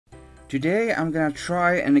Today I'm gonna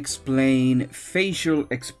try and explain facial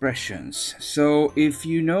expressions. So if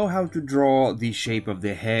you know how to draw the shape of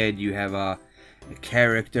the head, you have a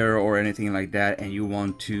character or anything like that, and you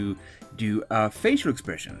want to do a facial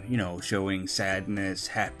expression, you know, showing sadness,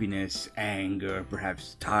 happiness, anger,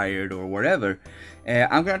 perhaps tired or whatever.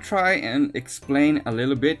 I'm gonna try and explain a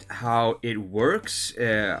little bit how it works,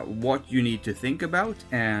 what you need to think about,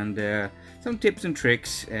 and some tips and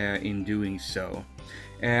tricks in doing so.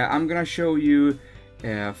 I'm gonna show you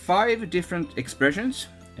 5 different expressions: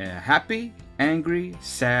 happy, angry,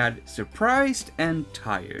 sad, surprised, and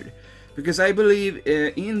tired. Because I believe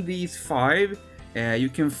in these 5 you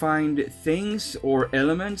can find things or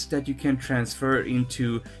elements that you can transfer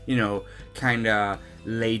into, you know, kinda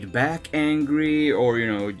laid back angry, or, you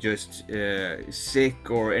know, just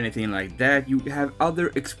sick or anything like that. You have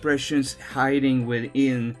other expressions hiding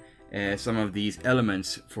within some of these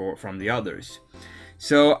elements from the others.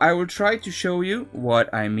 So I will try to show you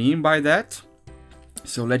what I mean by that.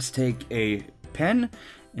 So let's take a pen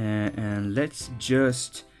and let's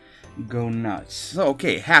just go nuts. So,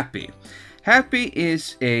 okay, happy. Happy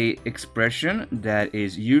is a expression that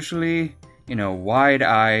is usually, you know,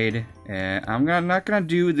 wide-eyed. I'm not gonna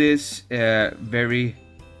do this very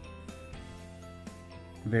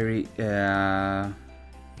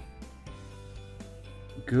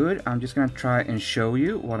good. I'm just gonna try and show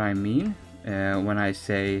you what I mean when I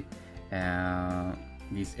say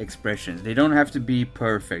these expressions. They don't have to be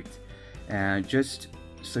perfect, just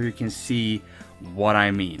so you can see what I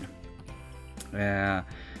mean.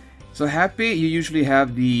 So happy, you usually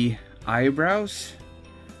have the eyebrows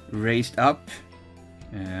raised up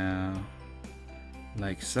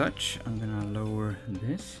like such. I'm gonna lower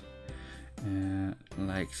this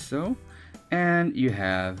like so, and you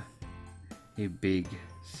have a big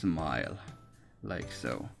smile like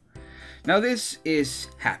so. Now this is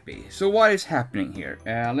happy. So what is happening here?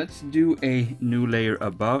 Let's do a new layer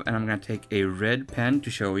above, and I'm gonna take a red pen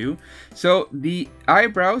to show you. So the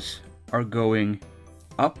eyebrows are going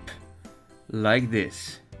up like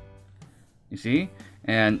this, you see,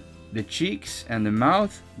 and the cheeks and the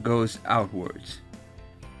mouth goes outwards,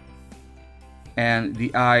 and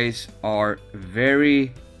the eyes are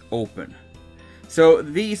very open. So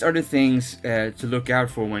these are the things to look out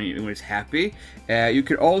for when it's happy. You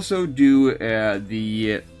could also do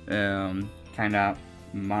the kind of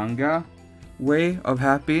manga way of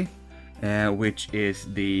happy, which is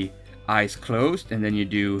the eyes closed, and then you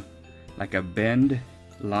do like a bend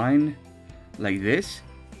line like this.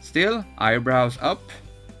 Still, eyebrows up,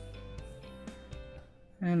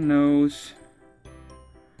 and nose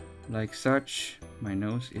like such. My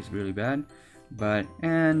nose is really bad,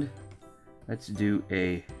 and let's do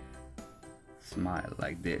a smile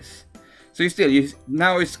like this. So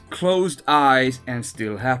now it's closed eyes and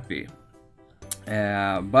still happy.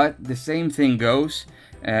 But the same thing goes,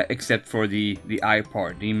 except for the eye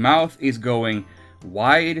part. The mouth is going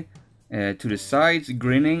wide to the sides,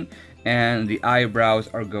 grinning, and the eyebrows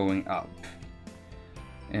are going up.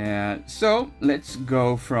 So let's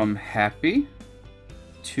go from happy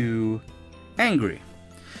to angry.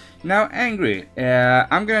 Now angry,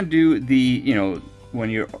 I'm gonna do the, you know,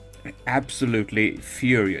 when you're absolutely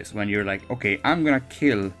furious, when you're like, okay, I'm gonna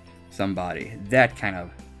kill somebody, that kind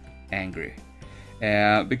of angry.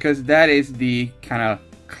 Because that is the kind of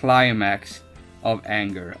climax of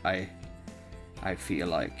anger, I feel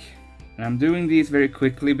like. And I'm doing these very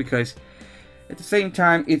quickly because at the same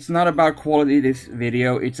time, it's not about quality, this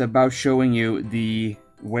video, it's about showing you the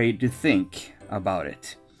way to think about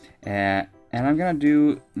it. And I'm gonna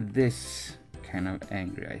do this kind of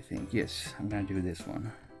angry, I think. Yes, I'm gonna do this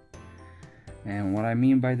one. And what I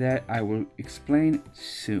mean by that, I will explain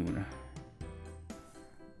soon.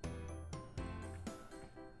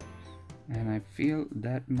 And I feel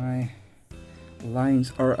that my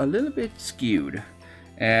lines are a little bit skewed.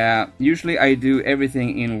 Usually I do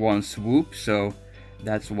everything in one swoop, so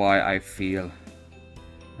that's why I feel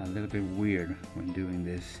a little bit weird when doing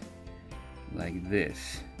this like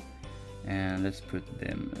this. And let's put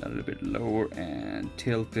them a little bit lower and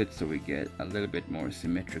tilt it so we get a little bit more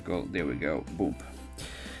symmetrical. There we go. Boom.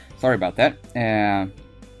 Sorry about that.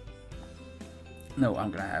 No,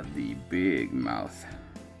 I'm gonna have the big mouth.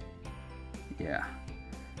 Yeah,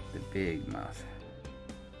 the big mouth.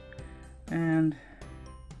 And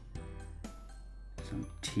some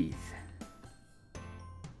teeth.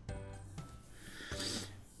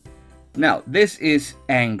 Now, this is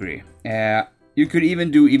angry. You could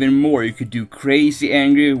even do even more. You could do crazy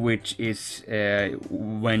angry, which is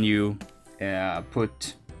when you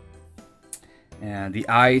put the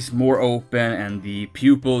eyes more open, and the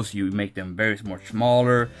pupils, you make them very much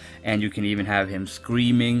smaller, and you can even have him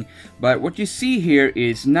screaming. But what you see here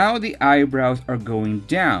is now the eyebrows are going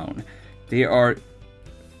down. They are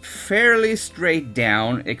fairly straight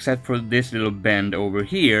down, except for this little bend over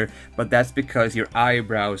here, but that's because your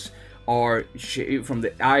eyebrows are from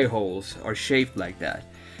the eye holes are shaped like that.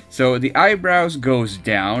 So the eyebrows goes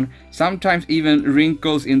down, sometimes even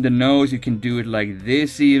wrinkles in the nose. You can do it like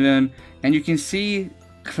this even, and you can see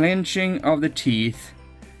clenching of the teeth.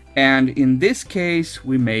 And in this case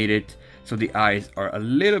we made it so the eyes are a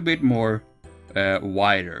little bit more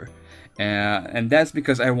wider, and that's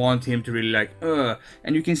because I want him to really like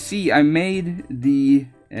and you can see I made the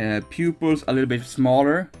pupils a little bit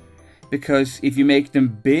smaller, because if you make them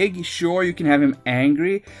big, sure, you can have him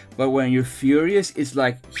angry, but when you're furious, it's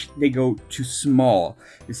like they go too small.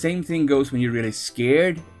 The same thing goes when you're really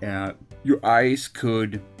scared. Your eyes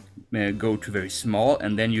could go to very small,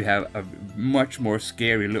 and then you have a much more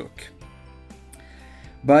scary look.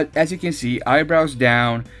 But as you can see, eyebrows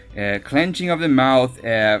down, clenching of the mouth.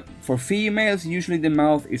 For females, usually the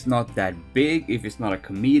mouth is not that big if it's not a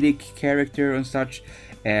comedic character and such.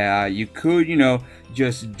 You could, you know,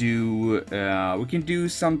 just do, we can do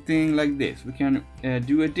something like this. We can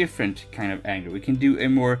do a different kind of anger. We can do a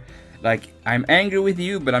more, like, I'm angry with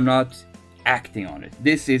you, but I'm not acting on it.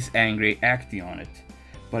 This is angry, acting on it.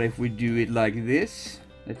 But if we do it like this,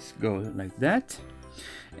 let's go like that.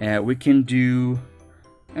 We can do,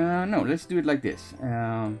 no, let's do it like this.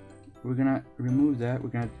 We're gonna remove that. We're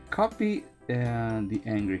gonna copy the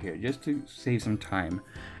angry here, just to save some time.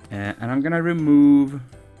 And I'm gonna remove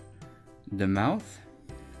the mouth,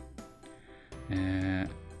 and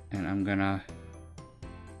I'm gonna,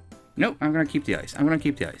 nope, I'm gonna keep the eyes. I'm gonna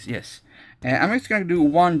keep the eyes, yes. I'm just gonna do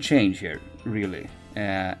one change here, really,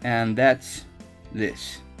 and that's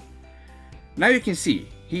this. Now you can see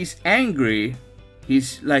he's angry.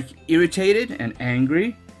 He's like irritated and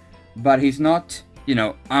angry, but he's not, you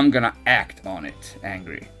know, I'm gonna act on it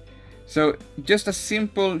angry. So just a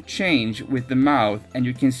simple change with the mouth, and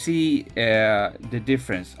you can see the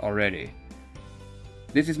difference already.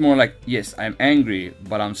 This is more like, yes, I'm angry,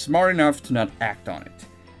 but I'm smart enough to not act on it.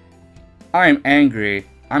 I'm angry,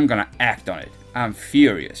 I'm gonna act on it. I'm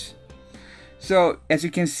furious. So as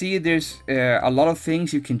you can see, there's a lot of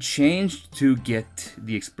things you can change to get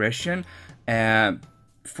the expression.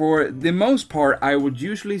 For the most part, I would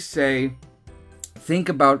usually say, think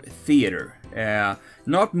about theater.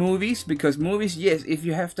 Not movies, because movies, yes, if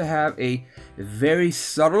you have to have a very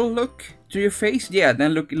subtle look to your face, yeah,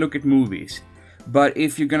 then look at movies. But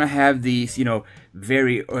if you're gonna have these, you know,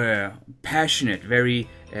 very passionate, very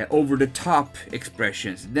over-the-top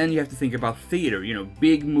expressions, then you have to think about theater, you know,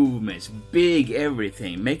 big movements, big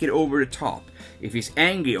everything, make it over the top. If he's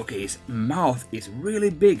angry, okay, his mouth is really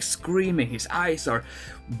big, screaming, his eyes are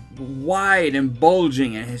wide and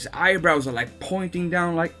bulging, and his eyebrows are like pointing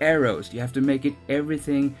down like arrows. You have to make it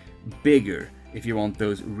everything bigger if you want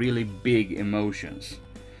those really big emotions.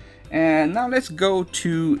 And now let's go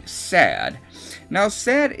to sad. Now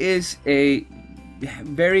sad is a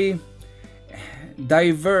very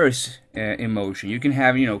diverse emotion. You can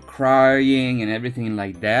have, you know, crying and everything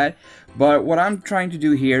like that. But what I'm trying to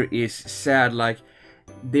do here is sad, like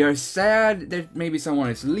they are sad that maybe someone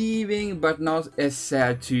is leaving, but not as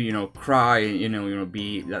sad to, you know, cry and, you know,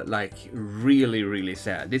 be like really, really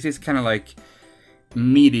sad. This is kind of like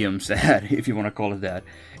medium sad, if you want to call it that.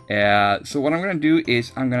 So what I'm gonna do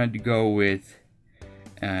is I'm gonna go with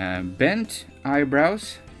bent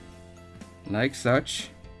eyebrows, like such,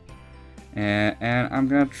 and I'm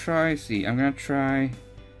gonna try.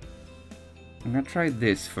 I'm gonna try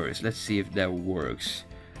this first. Let's see if that works.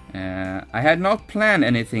 I had not planned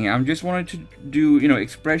anything. I'm just wanted to do, you know,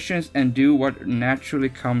 expressions and do what naturally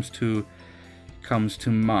comes to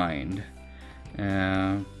mind.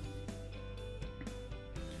 So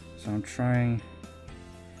I'm trying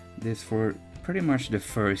this for pretty much the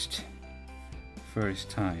first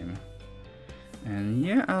time, and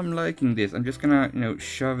yeah, I'm liking this. I'm just gonna, you know,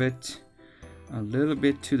 shove it a little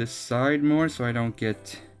bit to the side more, so I don't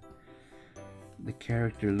get the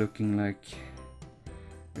character looking like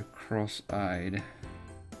you're cross-eyed.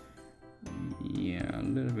 Yeah, a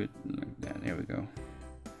little bit like that. There we go,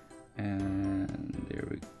 and there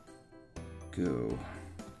we go.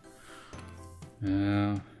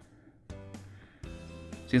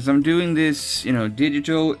 Since I'm doing this, you know,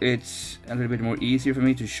 digital, it's a little bit more easier for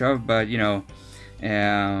me to shove, but, you know,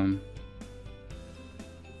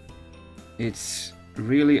 it's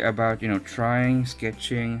really about, you know, trying,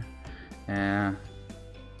 sketching,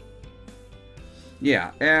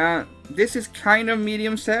 yeah, this is kind of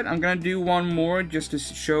medium sad. I'm gonna do one more just to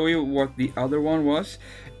show you what the other one was.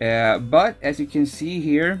 But as you can see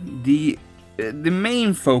here, the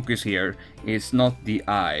main focus here is not the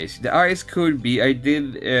eyes. The eyes could be, I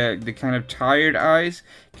did the kind of tired eyes,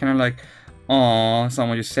 kind of like, oh,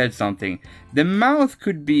 someone just said something. The mouth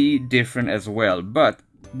could be different as well, but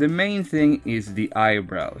the main thing is the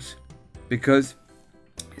eyebrows, because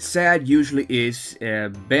sad usually is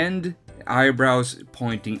bend eyebrows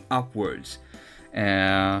pointing upwards.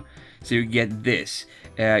 So you get this.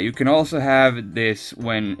 You can also have this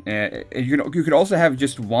when you could also have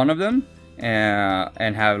just one of them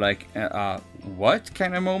and have like a what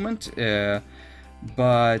kind of moment.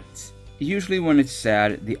 But usually when it's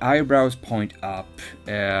sad, the eyebrows point up.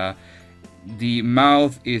 The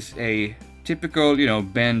mouth is a typical,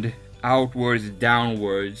 bend outwards,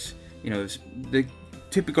 downwards. The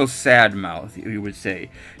typical sad mouth, you would say.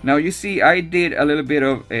 Now you see, I did a little bit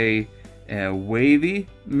of a wavy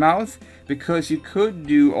mouth, because you could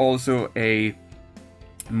do also a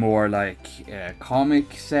more like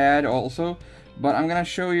comic sad also, but I'm gonna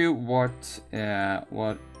show you what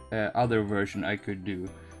other version I could do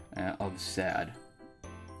of sad.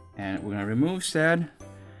 And we're gonna remove sad,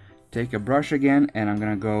 take a brush again, and I'm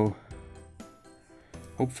gonna go,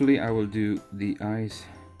 hopefully I will do the eyes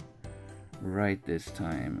right this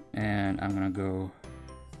time, and I'm gonna go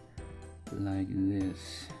like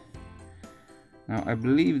this. Now I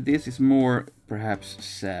believe this is more perhaps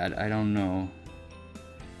sad, I don't know,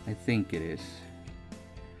 I think it is,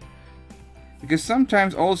 because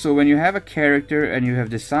sometimes also when you have a character and you have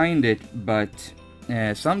designed it, but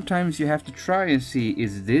sometimes you have to try and see,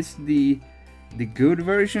 is this the good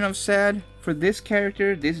version of sad for this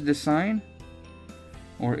character, this design,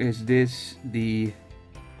 or is this the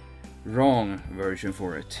wrong version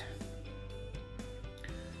for it?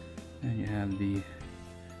 And you have the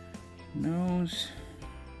nose,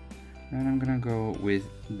 and I'm gonna go with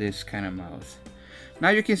this kind of mouth. Now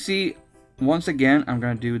you can see, once again, I'm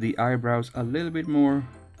gonna do the eyebrows a little bit more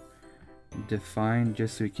defined,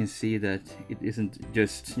 just so you can see that it isn't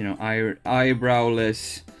just,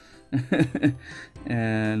 eyebrowless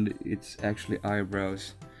and it's actually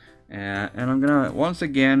eyebrows. And I'm gonna once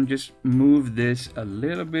again just move this a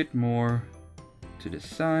little bit more to the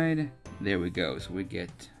side. There we go, so we get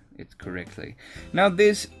it correctly. Now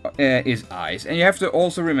this is eyes, and you have to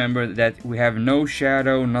also remember that we have no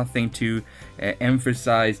shadow, nothing to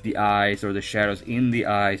emphasize the eyes or the shadows in the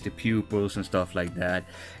eyes, the pupils and stuff like that.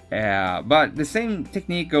 But the same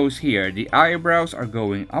technique goes here. The eyebrows are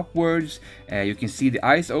going upwards. You can see the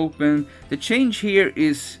eyes open. The change here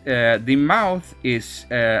is the mouth is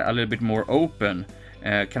a little bit more open,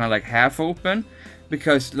 kind of like half open,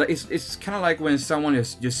 because it's kind of like when someone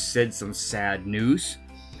has just said some sad news,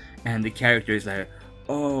 and the character is like,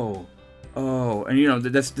 oh, and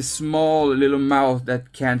that's the small little mouth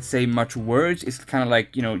that can't say much words. It's kind of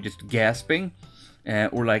like, just gasping,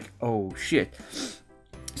 or like, oh shit.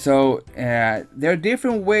 So there are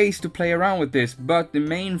different ways to play around with this, but the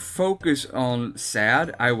main focus on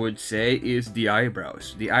sad, I would say, is the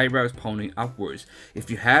eyebrows. The eyebrows pointing upwards.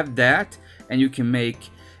 If you have that, and you can make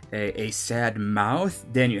a sad mouth,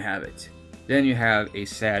 then you have it. Then you have a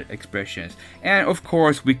sad expressions. And of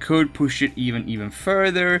course, we could push it even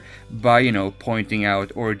further by, pointing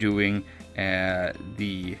out or doing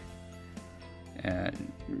the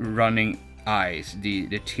running eyes,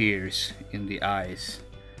 the tears in the eyes,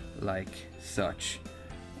 like such,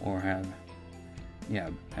 or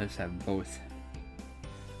let's have both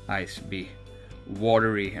eyes be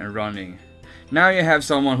watery and running. Now you have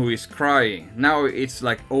someone who is crying. Now it's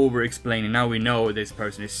like over explaining. Now we know this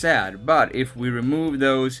person is sad, but if we remove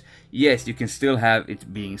those, yes, you can still have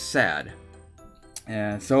it being sad.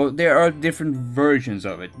 So there are different versions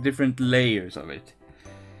of it, different layers of it.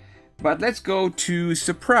 But let's go to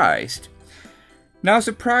surprised. Now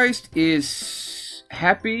surprised is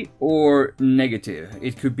happy or negative.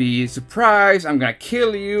 It could be surprise, I'm gonna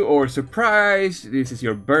kill you, or surprise, this is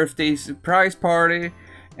your birthday surprise party.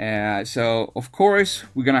 So of course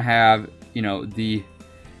we're gonna have, the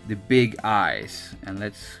big eyes, and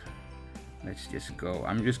let's just go.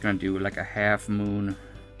 I'm just gonna do like a half moon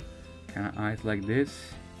kind of eyes like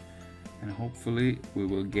this, and hopefully we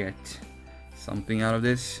will get something out of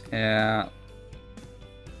this.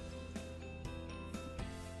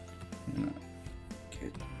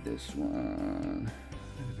 Get this one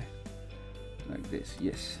like this,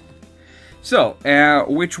 yes. So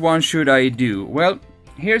which one should I do? Well,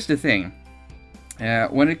 here's the thing.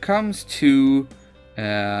 When it comes to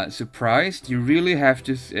surprised, you really have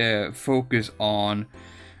to focus on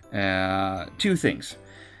two things.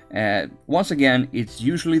 Once again, it's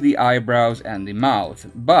usually the eyebrows and the mouth,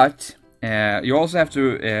 but you also have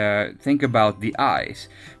to think about the eyes,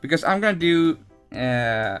 because I'm gonna do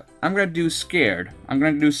scared. I'm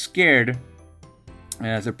gonna do scared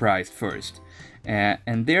surprised first,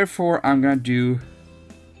 and therefore I'm gonna do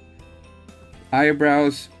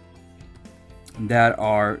eyebrows that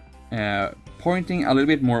are pointing a little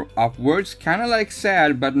bit more upwards, kind of like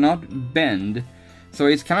sad but not bend. So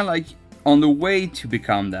it's kind of like on the way to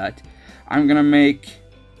become that. I'm gonna make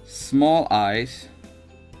small eyes,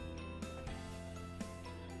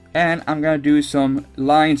 and I'm gonna do some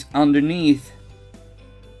lines underneath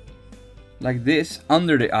like this,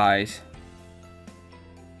 under the eyes,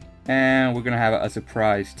 and we're gonna have a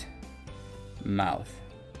surprised mouth.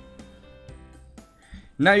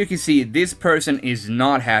 Now you can see this person is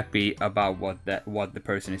not happy about what the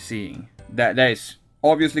person is seeing. That is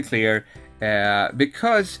obviously clear,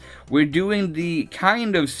 because we're doing the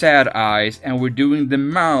kind of sad eyes, and we're doing the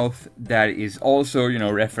mouth that is also, you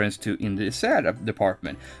know, referenced to in the sad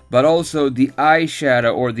department. But also the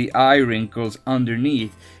eyeshadow or the eye wrinkles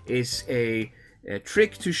underneath is a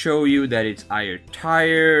trick to show you that it's either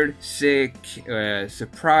tired, sick,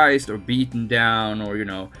 surprised, or beaten down, or, you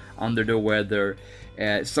know, under the weather.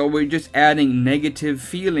 So we're just adding negative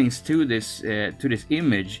feelings to this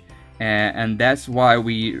image, and that's why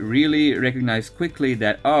we really recognize quickly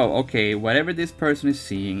that, oh, okay, whatever this person is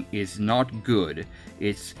seeing is not good.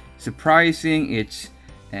 It's surprising. It's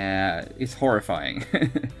horrifying.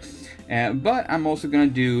 But I'm also gonna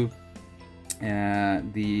do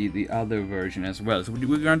the other version as well. So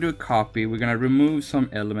we're gonna do a copy. We're gonna remove some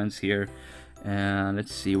elements here, and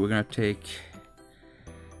let's see. We're gonna take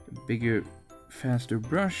a bigger, faster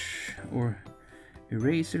brush or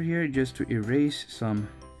eraser here just to erase some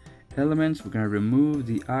elements. We're gonna remove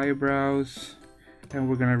the eyebrows, and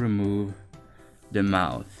we're gonna remove the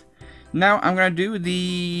mouth. Now I'm gonna do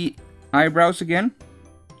the eyebrows again.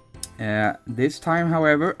 This time,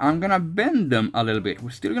 however, I'm gonna bend them a little bit. We're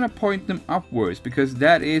still gonna point them upwards, because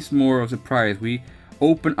that is more of a surprise. We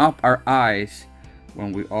open up our eyes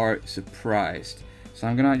when we are surprised. So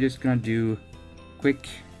I'm just gonna do quick,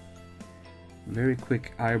 very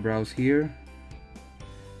quick eyebrows here,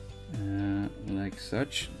 like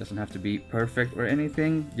such. Doesn't have to be perfect or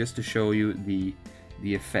anything, just to show you the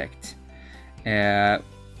effect.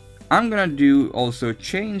 I'm gonna do also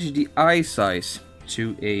change the eye size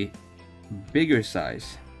to a bigger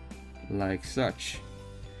size, like such.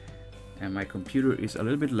 And my computer is a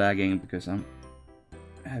little bit lagging because I'm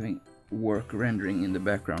having work rendering in the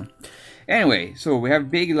background. Anyway, so we have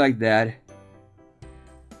big like that,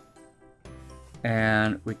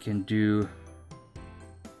 and we can do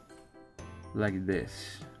like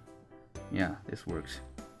this. Yeah, this works.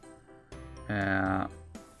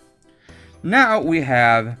 Now we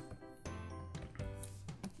have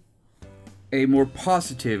a more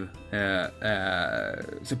positive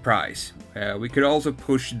surprise. We could also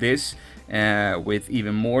push this with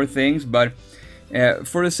even more things, but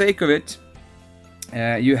for the sake of it,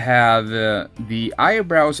 you have the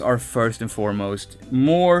eyebrows are first and foremost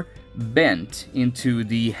more bent into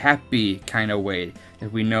the happy kind of way that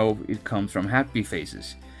we know it comes from happy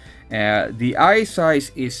faces. The eye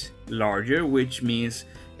size is larger, which means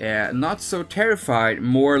not so terrified,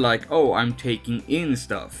 more like, oh, I'm taking in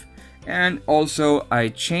stuff. And also I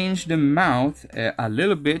changed the mouth a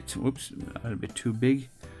little bit. Whoops, a little bit too big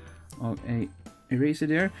of a eraser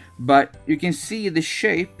there, but you can see the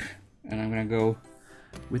shape, and I'm gonna go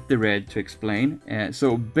with the red to explain.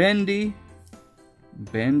 So bendy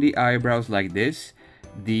eyebrows like this.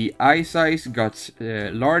 The eye size got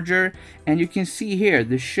larger, and you can see here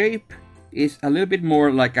the shape is a little bit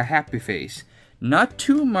more like a happy face. Not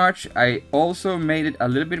too much. I also made it a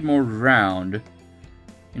little bit more round,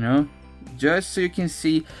 you know, just so you can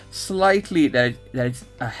see slightly that it's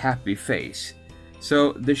a happy face.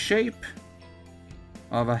 So the shape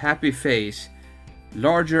of a happy face,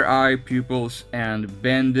 larger eye pupils, and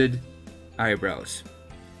bended eyebrows.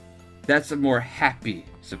 That's a more happy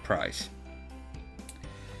surprise.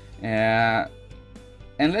 And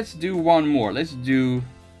let's do one more. Let's move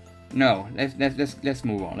on. Let's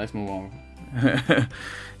move on.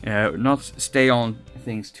 Not stay on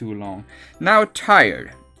things too long. Now,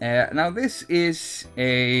 tired. Now this is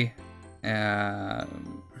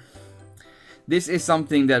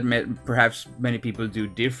something that perhaps many people do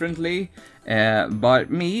differently, but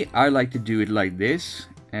me, I like to do it like this.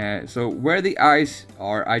 So where the eyes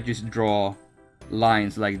are, I just draw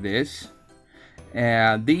lines like this.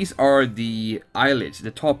 These are the eyelids, the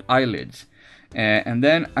top eyelids, and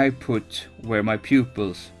then I put where my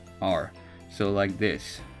pupils are, so like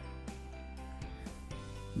this.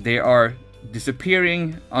 they are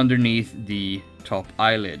disappearing underneath the top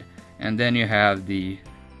eyelid. And then you have the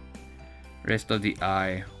rest of the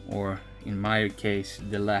eye, or in my case,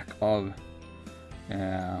 the lack of.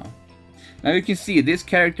 Now you can see this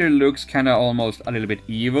character looks kind of almost a little bit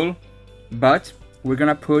evil, but we're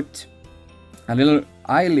gonna put a little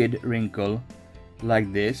eyelid wrinkle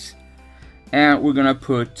like this, and we're gonna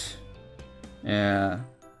put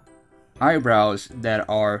eyebrows that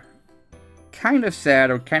are kind of sad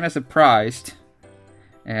or kind of surprised,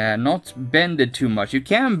 not bended too much. You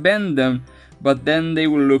can bend them, but then they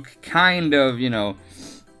will look kind of, you know,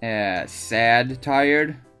 sad,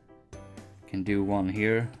 tired. Can do one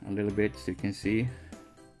here a little bit so you can see.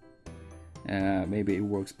 Maybe it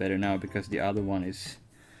works better now because the other one is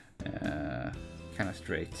kind of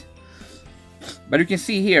straight. But you can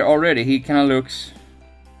see here already he kind of looks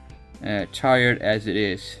tired as it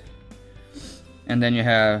is. And then you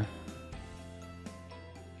have,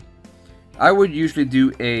 I would usually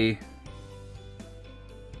do a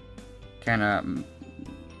kind of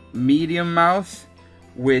medium mouth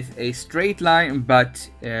with a straight line but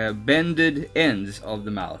bended ends of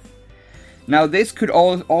the mouth. Now this could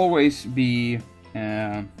always be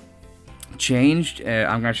changed.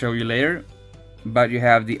 I'm gonna show you later. But you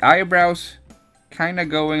have the eyebrows kind of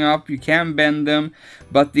going up. You can bend them,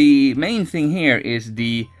 but the main thing here is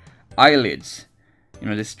the eyelids. You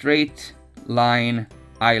know, the straight line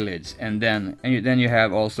eyelids, and then you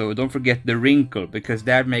have also, don't forget the wrinkle, because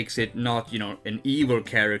that makes it not, you know, an evil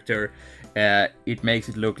character. It makes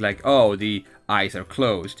it look like, oh, the eyes are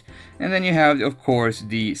closed. And then you have, of course,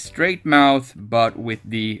 the straight mouth but with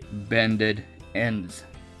the bended ends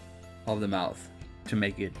of the mouth to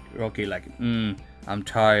make it okay, like, I'm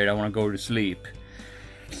tired, I want to go to sleep.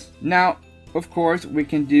 Now, of course, we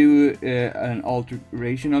can do an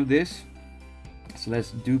alteration of this. So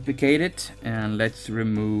let's duplicate it and let's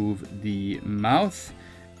remove the mouth.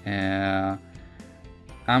 I'm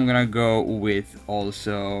gonna go with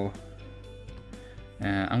also,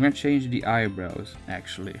 I'm gonna change the eyebrows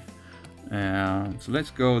actually. So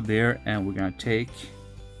let's go there, and we're gonna take,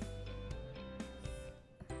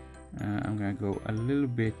 I'm gonna go a little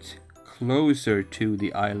bit closer to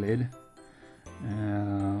the eyelid,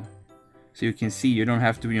 so you can see you don't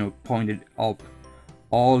have to, you know, point it up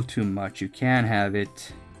all too much. You can have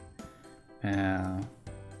it kind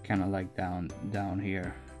of like down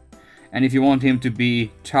here. And if you want him to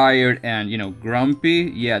be tired and, you know,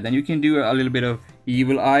 grumpy, yeah, then you can do a little bit of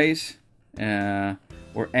evil eyes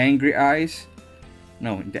or angry eyes.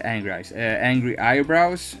 No, the angry eyes, angry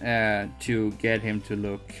eyebrows, to get him to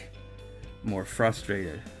look more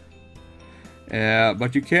frustrated.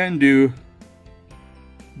 But you can do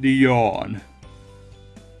the yawn.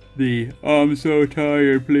 The I'm so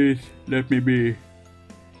tired, please let me be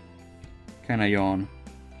kind of yawn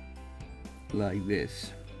like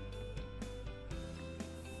this.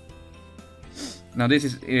 Now this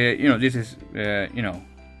is you know, this is you know,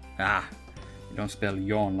 you don't spell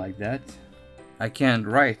yawn like that. I can't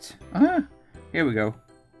write. Here we go.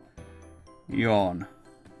 Yawn.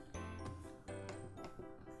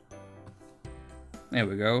 There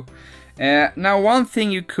we go. Now one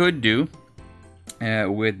thing you could do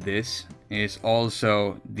with this is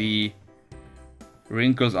also the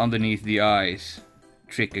wrinkles underneath the eyes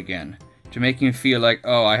trick again, to make him feel like,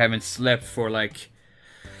 oh, I haven't slept for like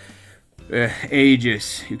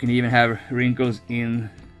ages. You can even have wrinkles in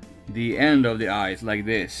the end of the eyes like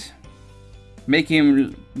this. Make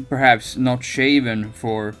him perhaps not shaven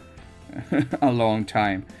for a long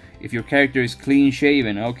time. If your character is clean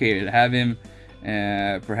shaven, okay, have him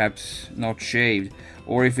perhaps not shaved.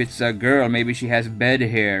 Or if it's a girl, maybe she has bed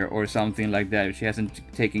hair or something like that. She hasn't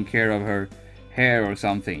taken care of her hair or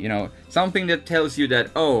something, you know, something that tells you that,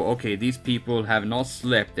 oh, okay, these people have not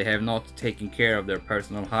slept, they have not taken care of their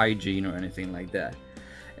personal hygiene or anything like that.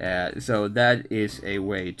 So that is a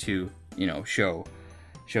way to, you know, show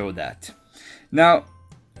that. Now,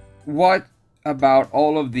 what about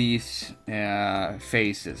all of these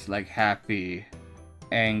faces, like happy,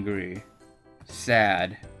 angry,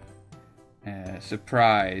 sad,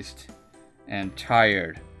 surprised, and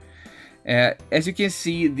tired? As you can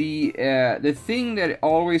see, the thing that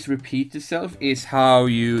always repeats itself is how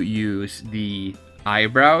you use the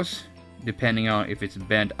eyebrows, depending on if it's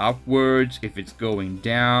bent upwards, if it's going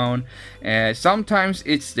down. Sometimes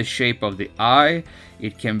it's the shape of the eye.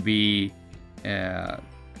 It can be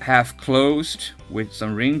half closed with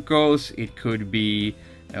some wrinkles. It could be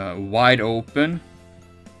wide open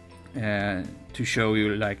to show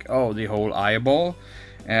you like, oh, the whole eyeball.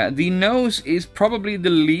 The nose is probably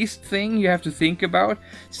the least thing you have to think about.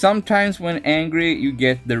 Sometimes when angry you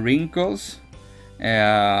get the wrinkles,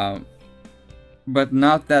 but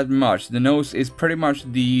not that much. The nose is pretty much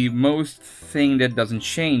the most thing that doesn't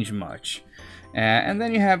change much. And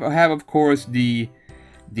then you have of course the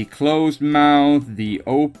closed mouth, the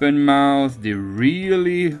open mouth, the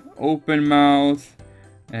really open mouth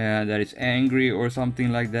that is angry or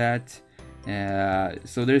something like that.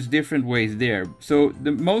 So there's different ways there. So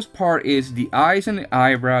the most part is the eyes and the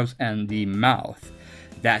eyebrows and the mouth.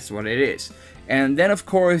 That's what it is. And then of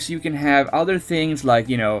course you can have other things like,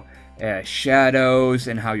 you know, shadows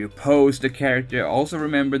and how you pose the character. Also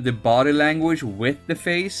remember, the body language with the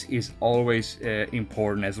face is always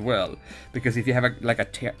important as well, because if you have a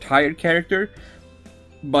tired character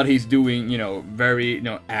but he's doing, you know, very, you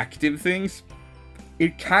know, active things,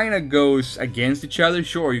 it kind of goes against each other.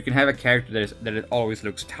 Sure, you can have a character that always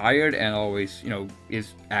looks tired and always, you know,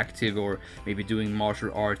 is active or maybe doing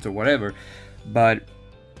martial arts or whatever, but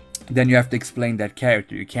then you have to explain that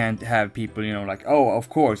character. You can't have people, you know, like, oh, of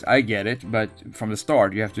course, I get it, but from the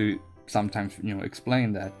start you have to sometimes, you know,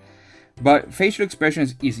 explain that. But facial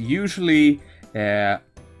expressions is usually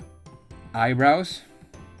eyebrows,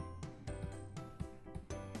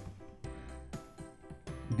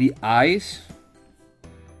 the eyes,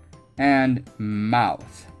 and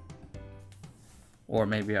mouth. Or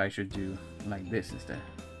maybe I should do like this instead.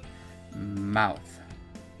 Mouth.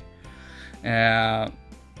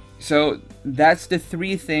 So that's the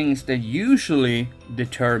three things that usually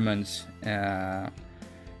determines the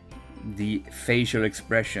facial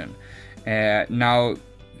expression. Now,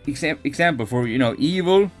 example for, you know,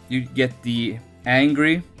 evil, you get the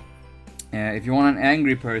angry. If you want an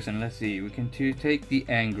angry person, let's see, we can take the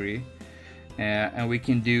angry, and we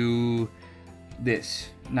can do this.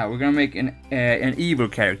 Now we're gonna make an evil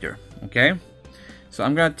character. Okay, so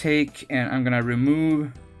I'm gonna take and I'm gonna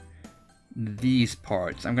remove these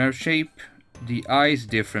parts. I'm gonna shape the eyes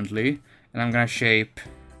differently, and I'm gonna shape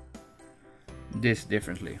this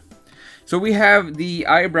differently. So we have the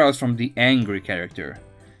eyebrows from the angry character.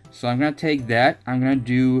 So I'm gonna take that, I'm gonna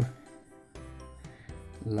do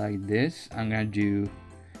like this. I'm gonna do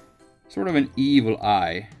sort of an evil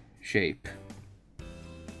eye shape.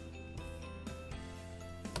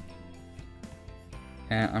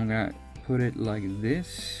 And I'm gonna put it like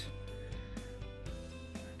this.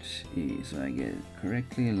 See, so I get it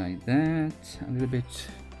correctly like that. A little bit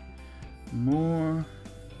more.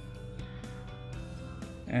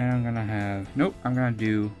 And I'm gonna have, nope, I'm gonna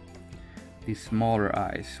do the smaller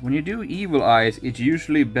eyes. When you do evil eyes, it's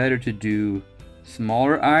usually better to do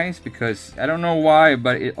smaller eyes, because I don't know why,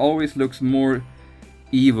 but it always looks more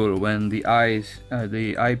evil when the eyes,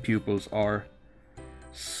 the eye pupils are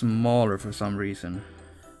smaller for some reason.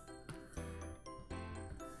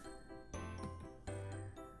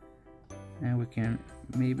 And we can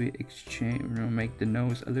maybe exchange, you know, make the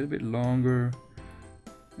nose a little bit longer,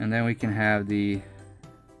 and then we can have the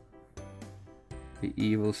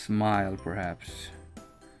evil smile, perhaps,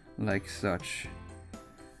 like such.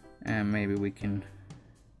 And maybe we can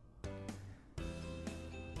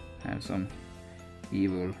have some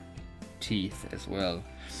evil teeth as well.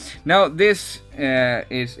 Now this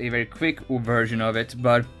is a very quick version of it,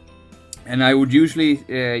 but and I would usually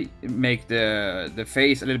make the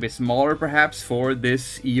face a little bit smaller, perhaps, for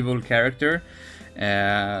this evil character.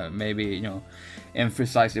 Maybe, you know,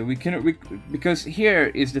 emphasize it. Because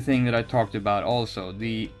here is the thing that I talked about also.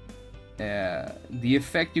 The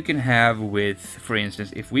effect you can have with, for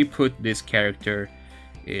instance, if we put this character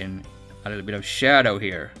in a little bit of shadow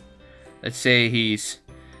here. Let's say he's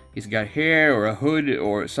got hair or a hood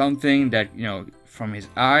or something that, you know, from his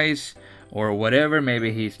eyes or whatever.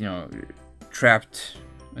 Maybe he's, you know, trapped.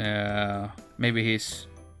 Maybe his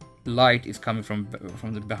light is coming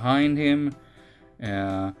from the behind him.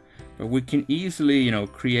 But we can easily, you know,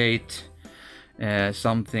 create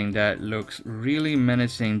something that looks really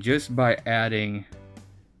menacing just by adding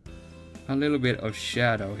a little bit of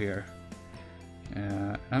shadow here.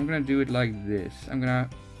 I'm gonna do it like this. I'm gonna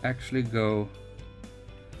actually go.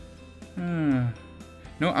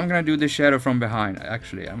 No, I'm gonna do the shadow from behind.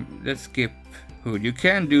 Actually, let's skip hood. You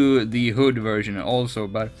can do the hood version also,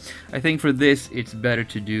 but I think for this it's better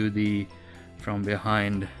to do the from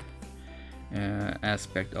behind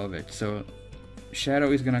aspect of it. So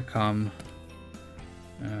shadow is gonna come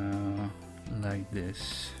like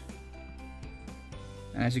this.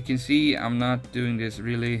 As you can see, I'm not doing this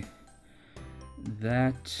really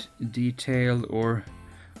that detailed, or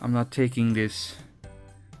I'm not taking this,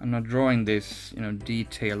 I'm not drawing this, you know,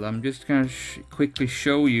 detail. I'm just gonna quickly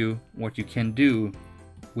show you what you can do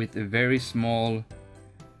with a very small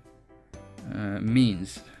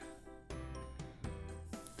means.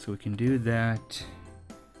 So we can do that,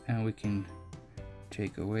 and we can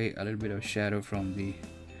take away a little bit of shadow from the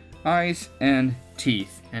eyes and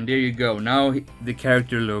teeth, and there you go. Now the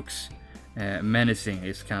character looks menacing.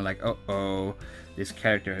 It's kind of like, uh-oh, this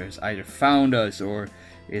character has either found us or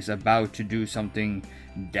is about to do something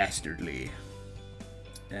dastardly.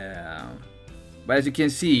 But as you can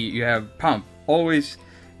see, you have Pump. Always,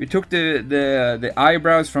 we took the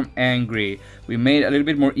eyebrows from angry, we made a little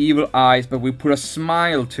bit more evil eyes, but we put a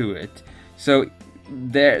smile to it. So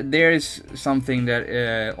there's something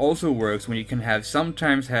that also works when you can have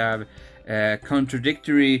sometimes have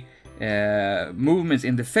contradictory movements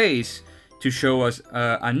in the face to show us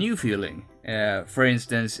a new feeling. For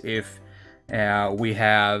instance, if we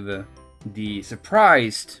have the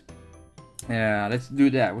surprised, let's do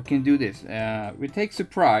that. We can do this. We take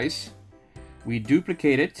surprise, we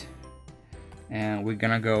duplicate it, and we're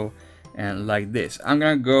gonna go and like this. I'm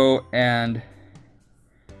gonna go and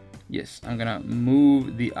yes, I'm gonna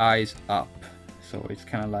move the eyes up, so it's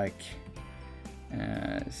kind of like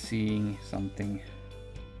seeing something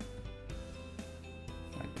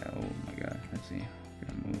like that. Oh my god, let's see. I'm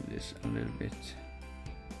gonna move this a little bit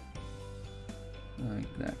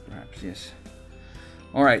like that, perhaps. Yes.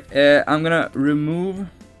 All right, I'm gonna remove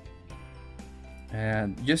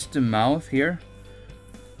just the mouth here,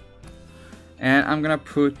 and I'm gonna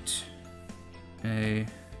put a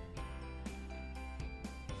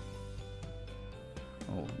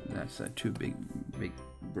oh, that's a too big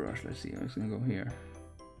brush. Let's see, I'm just gonna go here.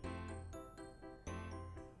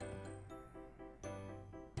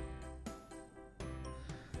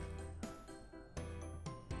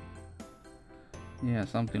 Yeah,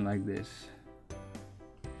 something like this.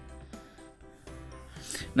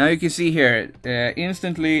 Now you can see here,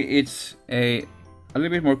 instantly it's a little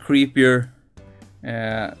bit more creepier,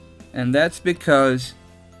 and that's because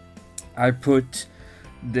I put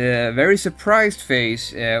the very surprised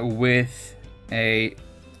face with a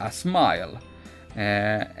smile,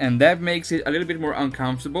 and that makes it a little bit more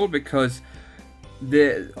uncomfortable, because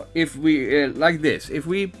if we like this, if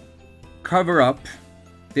we cover up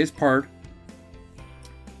this part,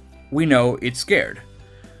 we know it's scared.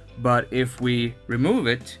 But if we remove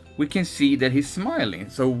it, we can see that he's smiling.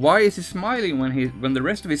 So why is he smiling when the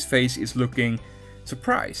rest of his face is looking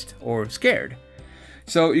surprised or scared?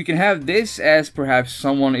 So you can have this as perhaps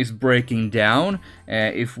someone is breaking down.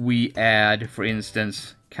 If we add, for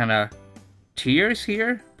instance, kind of tears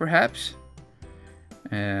here, perhaps,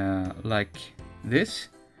 like this,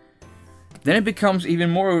 then it becomes even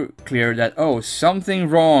more clear that, oh, something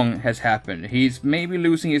wrong has happened. He's maybe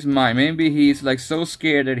losing his mind. Maybe he's like so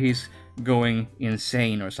scared that he's going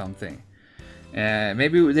insane or something.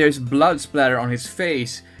 Maybe there's blood splatter on his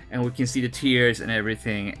face, and we can see the tears and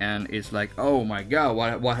everything, and it's like, oh my god,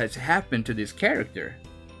 what has happened to this character?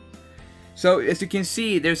 So as you can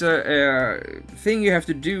see, there's a thing you have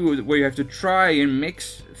to do where you have to try and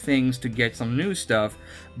mix things to get some new stuff.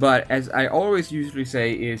 But as I always usually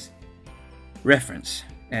say is, reference.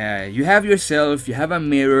 You have yourself, you have a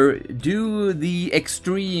mirror, do the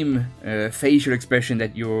extreme facial expression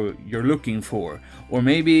that you're looking for. Or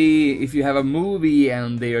maybe if you have a movie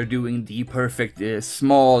and they are doing the perfect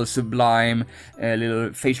small sublime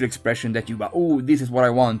little facial expression that you go, oh, this is what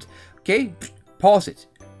I want. Okay, pause it.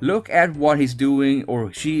 Look at what he's doing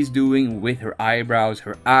or she's doing with her eyebrows,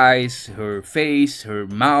 her eyes, her face, her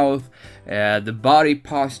mouth, the body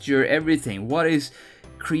posture, everything. What is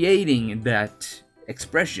creating that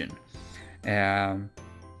expression? And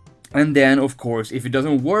then of course, if it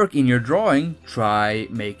doesn't work in your drawing, try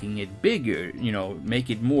making it bigger, you know, make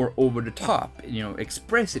it more over the top, you know,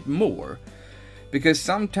 express it more, because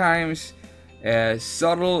sometimes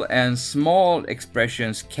subtle and small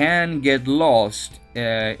expressions can get lost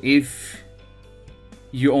if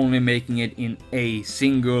you're only making it in a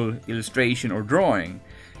single illustration or drawing.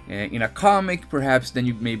 In a comic, perhaps, then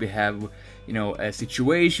you maybe have, you know, a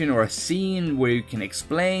situation or a scene where you can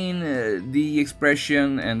explain the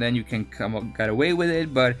expression, and then you can get away with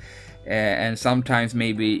it. But and sometimes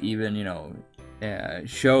maybe even, you know,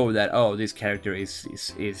 show that, oh, this character is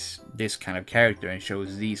this kind of character and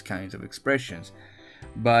shows these kinds of expressions.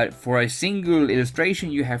 But for a single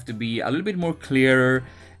illustration, you have to be a little bit more clearer.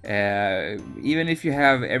 Even if you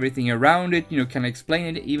have everything around it, you know, can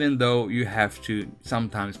explain it, even though you have to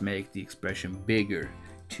sometimes make the expression bigger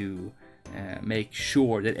to make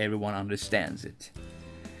sure that everyone understands it.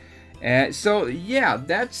 So yeah,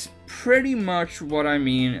 that's pretty much what I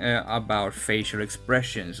mean about facial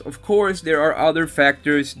expressions. Of course, there are other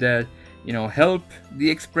factors that, you know, help the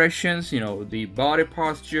expressions, you know, the body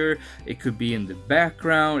posture, it could be in the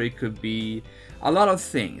background, it could be a lot of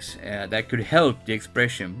things that could help the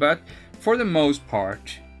expression, but for the most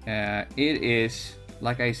part, it is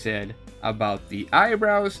like I said, about the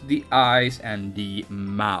eyebrows, the eyes, and the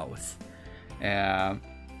mouth.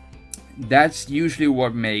 That's usually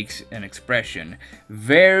what makes an expression.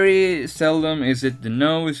 Very seldom is it the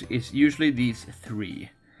nose, it's usually these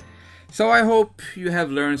three. So I hope you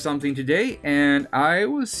have learned something today, and I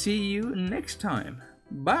will see you next time.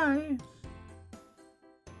 Bye!